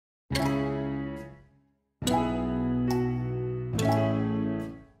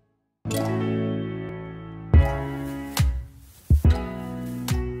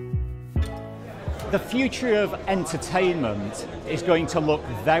The future of entertainment is going to look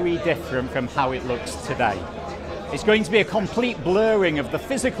very different from how it looks today. It's going to be a complete blurring of the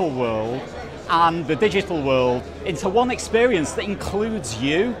physical world and the digital world into one experience that includes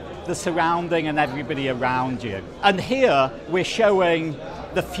you, the surrounding, and everybody around you. And here we're showing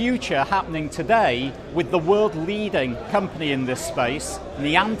the future happening today with the world-leading company in this space,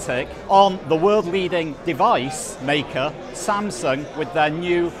 Niantic, on the world-leading device maker, Samsung, with their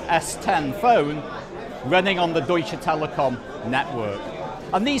new S10 phone running on the Deutsche Telekom network.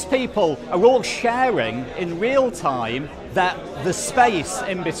 And these people are all sharing in real time the space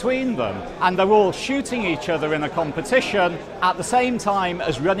in between them, and they're all shooting each other in a competition at the same time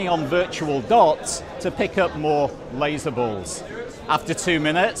as running on virtual dots to pick up more laser balls. After 2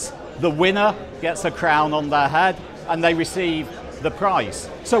 minutes, the winner gets a crown on their head and they receive the prize.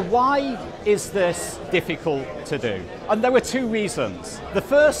 So why is this difficult to do? And there are two reasons. The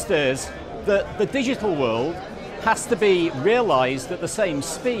first is that the digital world has to be realized at the same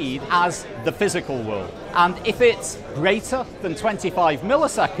speed as the physical world. And if it's greater than 25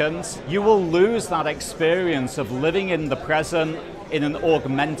 milliseconds, you will lose that experience of living in the present in an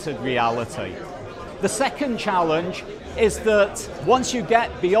augmented reality. The second challenge is that once you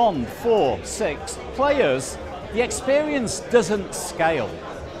get beyond 4, 6 players, the experience doesn't scale.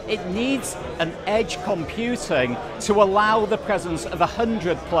 It needs an edge computing to allow the presence of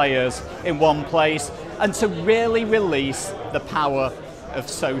 100 players in one place and to really release the power of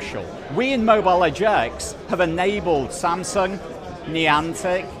social. We in MobiledgeX have enabled Samsung,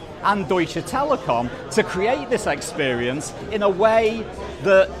 Niantic, and Deutsche Telekom to create this experience in a way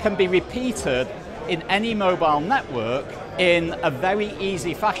that can be repeated in any mobile network in a very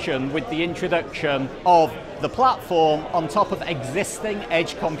easy fashion with the introduction of the platform on top of existing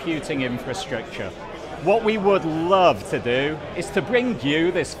edge computing infrastructure. What we would love to do is to bring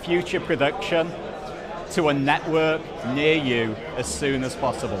you this future production to a network near you as soon as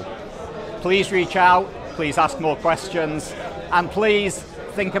possible. Please reach out, please ask more questions, and please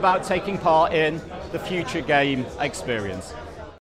think about taking part in the future game experience.